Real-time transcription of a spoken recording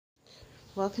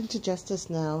Welcome to Justice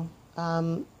Now.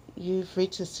 You've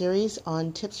reached a series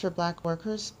on Tips for Black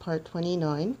Workers, Part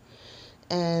 29,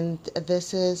 and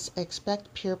this is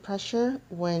expect peer pressure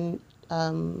when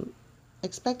you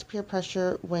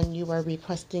are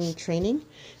requesting training,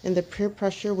 and the peer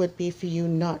pressure would be for you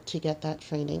not to get that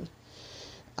training.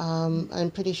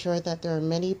 I'm pretty sure that there are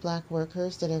many black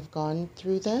workers that have gone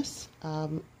through this.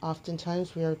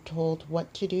 Oftentimes we are told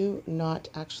what to do, not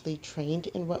actually trained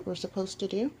in what we're supposed to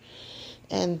do.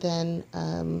 And then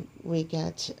we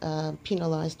get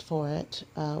penalized for it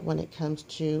when it comes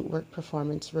to work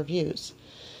performance reviews.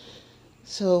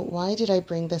 So why did I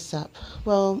bring this up?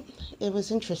 Well, it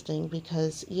was interesting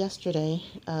because yesterday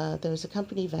there was a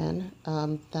company van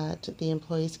that the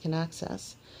employees can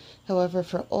access. However,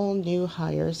 for all new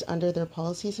hires under their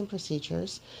policies and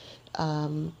procedures,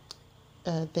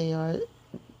 they are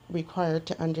required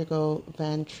to undergo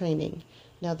van training.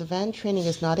 Now, the van training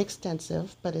is not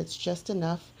extensive, but it's just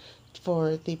enough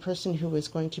for the person who is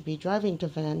going to be driving the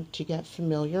van to get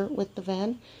familiar with the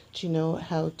van, to know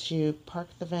how to park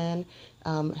the van,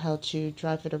 how to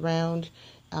drive it around,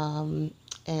 and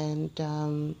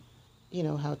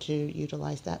how to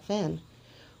utilize that van.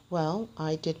 Well,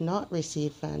 I did not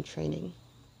receive van training,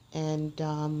 and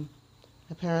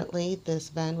apparently this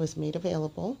van was made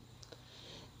available,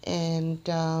 and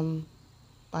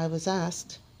I was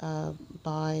asked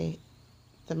by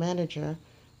the manager,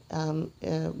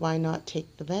 why not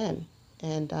take the van?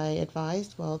 And I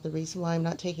advised, well, the reason why I'm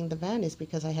not taking the van is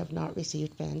because I have not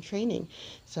received van training.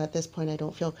 So at this point, I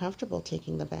don't feel comfortable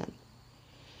taking the van.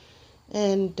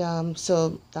 And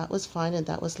so that was fine, and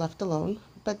that was left alone.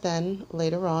 But then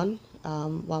later on,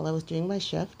 while I was doing my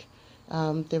shift,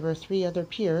 there were 3 other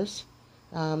peers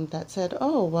that said,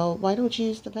 oh, well, why don't you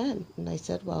use the van? And I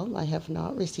said, well, I have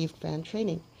not received van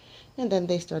training. And then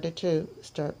they started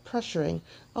pressuring,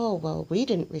 oh, well, we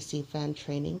didn't receive van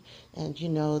training. And,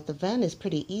 the van is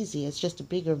pretty easy. It's just a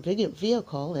bigger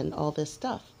vehicle and all this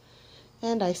stuff.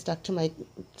 And I stuck to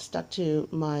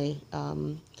my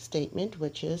statement,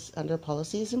 which is under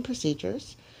policies and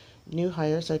procedures, new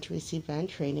hires are to receive van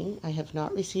training. I have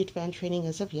not received van training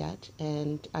as of yet,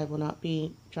 and I will not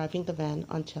be driving the van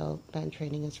until van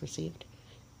training is received.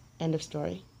 End of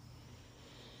story.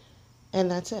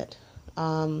 And that's it.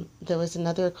 There was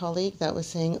another colleague that was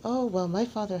saying, oh, well, my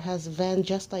father has a van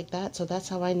just like that, so that's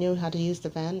how I knew how to use the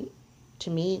van. To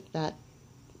me, that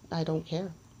I don't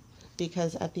care.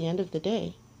 Because at the end of the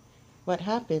day, what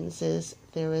happens is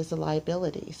there is a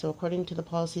liability. So according to the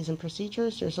policies and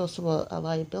procedures, there's also a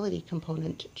liability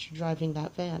component to driving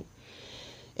that van.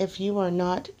 If you are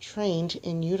not trained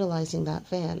in utilizing that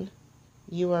van,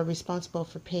 you are responsible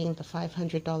for paying the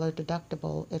 $500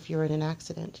 deductible if you're in an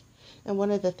accident. And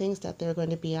one of the things that they're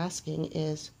going to be asking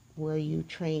is, were you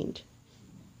trained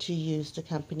to use the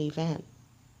company van?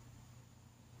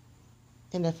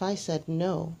 And if I said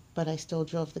no, but I still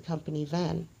drove the company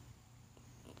van,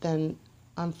 then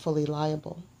I'm fully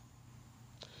liable.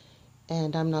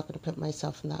 And I'm not going to put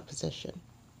myself in that position.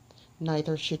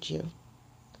 Neither should you.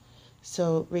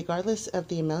 So regardless of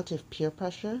the amount of peer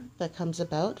pressure that comes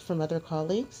about from other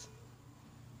colleagues,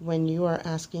 when you are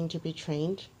asking to be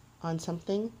trained on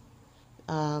something,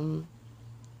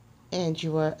 and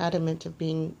you are adamant of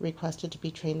being requested to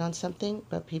be trained on something,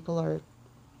 but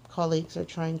colleagues are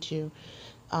trying to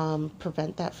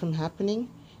prevent that from happening,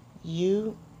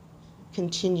 you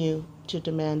continue to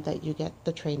demand that you get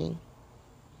the training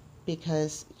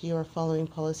because you are following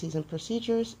policies and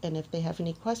procedures, and if they have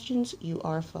any questions, you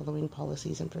are following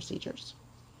policies and procedures.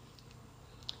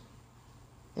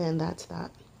 And that's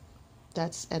that.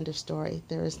 That's end of story.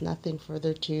 There is nothing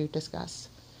further to discuss.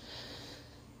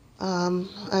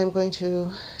 I'm going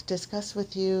to discuss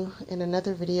with you in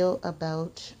another video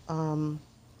about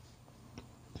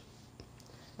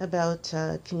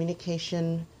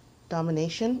communication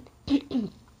domination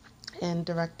and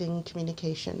directing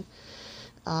communication,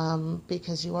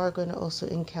 because you are going to also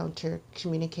encounter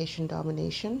communication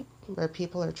domination where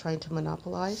people are trying to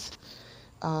monopolize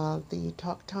the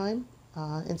talk time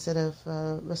instead of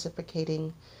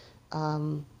reciprocating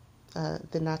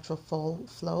the natural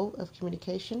flow of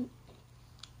communication.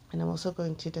 And I'm also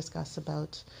going to discuss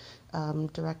about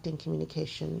directing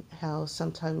communication, how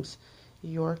sometimes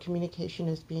your communication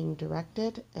is being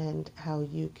directed and how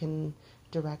you can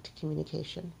direct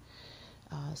communication.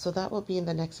 So that will be in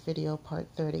the next video, part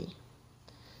 30.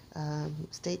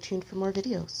 Stay tuned for more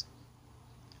videos.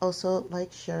 Also,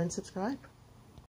 like, share, and subscribe.